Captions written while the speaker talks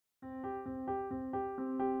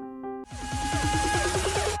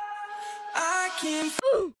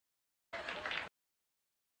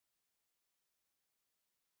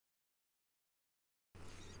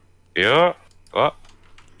Yeah. What?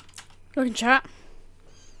 Look in chat.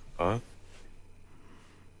 Huh?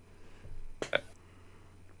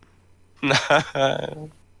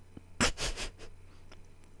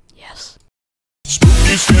 Yes.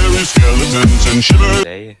 Spooky, scary skeletons and shivers.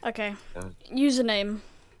 Day. Okay. Username.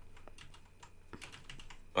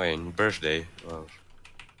 Oh, yeah, and birthday. Well,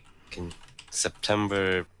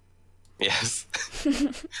 September. Yes.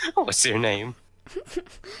 What's your name?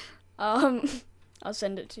 I'll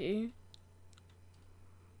send it to you.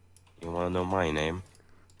 You wanna know my name?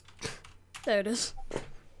 There it is. You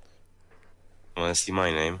wanna see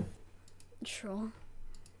my name? Sure.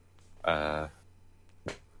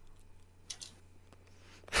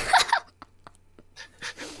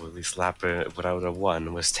 Willie Slapper without a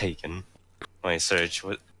 1 was taken. My search.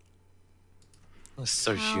 What? Let's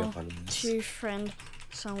search you up on this. To friend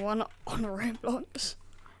someone on Roblox.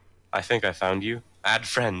 I think I found you. Add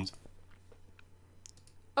friend.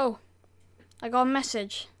 Oh, I got a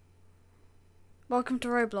message. Welcome to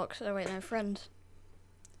Roblox. Oh wait, no, friend.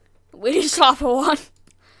 Willie Slapper 1.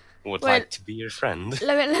 Would Wait. like to be your friend.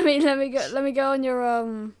 Let me go on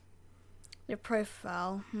your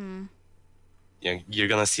profile. Yeah, you're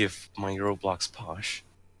gonna see if my Roblox posh.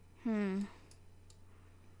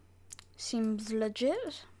 Seems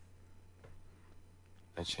legit.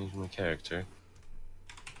 I changed my character.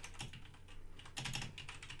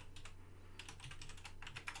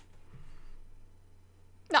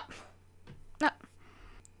 No.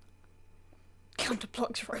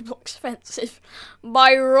 Counterblocks Roblox offensive.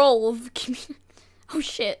 My role of oh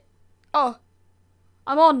shit. Oh,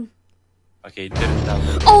 I'm on. Okay, didn't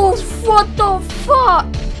download. Oh, what the fuck?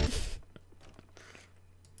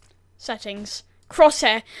 Settings.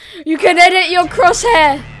 Crosshair. You can edit your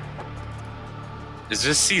crosshair. Is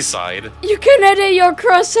this Seaside? You can edit your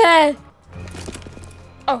crosshair.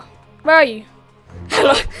 Oh, where are you?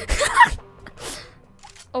 Hello.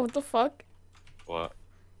 Oh, what the fuck? What?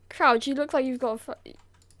 Crouch, you look like you've got a for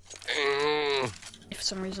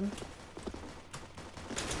some reason.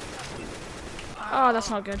 Oh, that's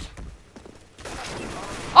not good.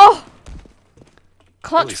 Oh!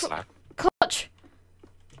 Holy Clutch. slap. Clutch.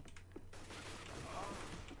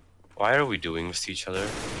 Why are we doing this to each other?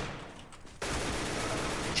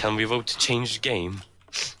 Can we vote to change the game?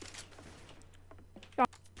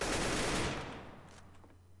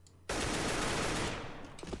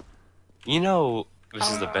 You know, this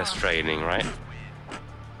is the best training, right?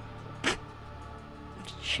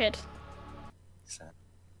 Shit. Sad.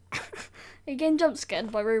 Are you getting jump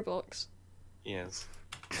scared by Roblox? Yes.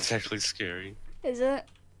 It's actually scary. Is it?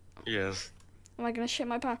 Yes. Am I gonna shit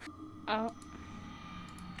my pants? Oh.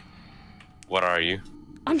 What are you?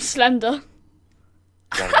 I'm slender.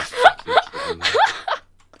 Gotta be fucking kidding me.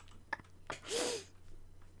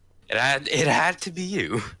 It had to be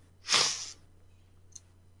you.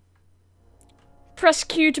 Press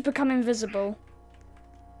Q to become invisible.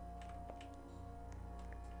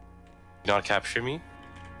 Not capture me?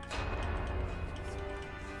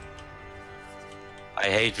 I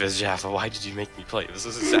hate this, Jaffa. Why did you make me play this?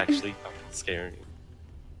 This is actually fucking scary.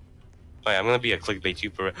 Wait, I'm gonna be a clickbait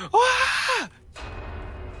YouTuber. Ah!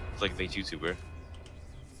 Clickbait YouTuber.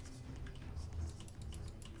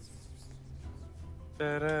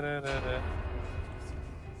 Da, da, da, da, da.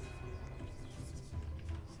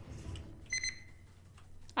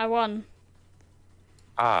 I won.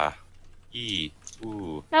 Ah. E.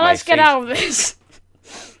 Ooh. Now let's get out of this.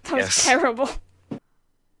 That was Yes. terrible.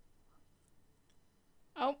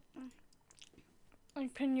 Oh.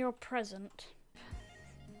 Open your present.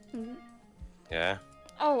 Yeah.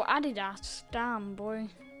 Oh, Adidas. Damn, boy.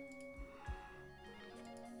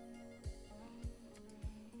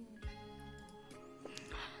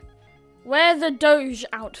 Wear the Doge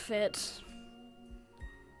outfit.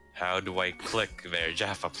 How do I click there?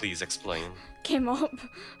 Jaffa, please explain. Came up.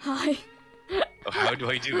 Hi. Oh, how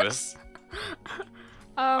do I do this?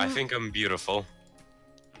 I think I'm beautiful.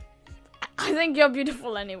 I think you're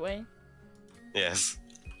beautiful anyway. Yes.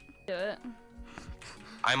 Do it.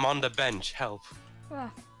 I'm on the bench. Help.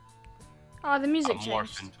 Where? Oh, the music I'll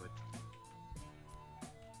morph changed. into it.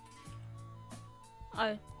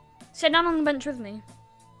 Oh. Sit down on the bench with me.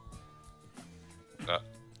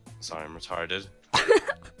 Sorry, I'm retarded.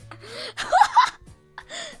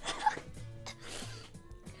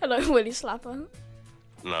 Hello, Willie Slapper.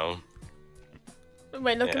 No.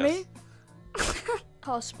 Wait, look at Yes. me.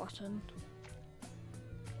 Pass button.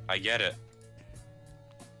 I get it.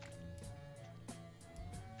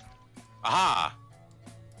 Aha!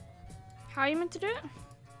 How are you meant to do it?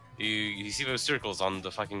 You see those circles on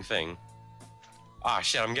the fucking thing? Ah,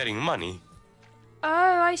 shit, I'm getting money. Oh,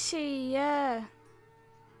 I see, yeah.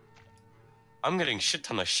 I'm getting shit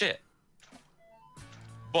ton of shit.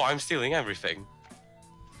 Boy, I'm stealing everything.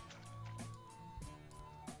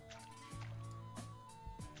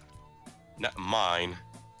 Mine.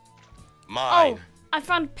 Mine. Oh, I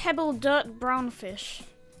found pebble dirt brown fish.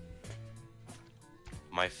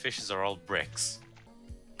 My fishes are all bricks.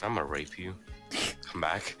 I'm gonna rape you. Come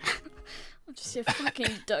back. I'm just a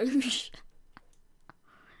fucking doge.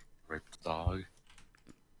 Rape the dog.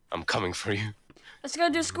 I'm coming for you. Let's go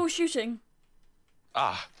do a school shooting.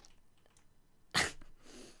 Ah.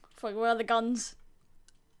 Fuck, where are the guns?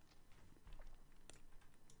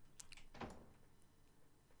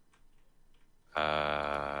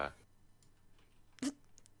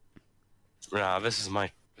 Nah, this is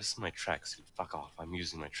my tracksuit. Fuck off. I'm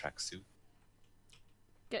using my tracksuit.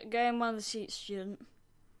 Go in one of the seats, student.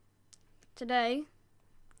 Today,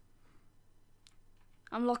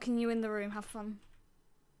 I'm locking you in the room. Have fun.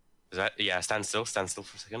 Is that stand still for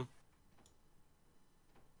a second.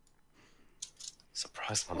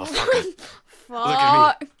 Surprise, motherfucker.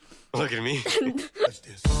 Fuck. Look at me.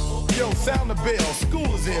 Yo, sound the bell,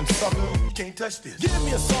 school is in, sucker. You can't touch this. Give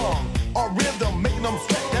me a song, or rhythm, making them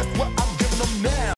sweat. That's what I'm giving them now.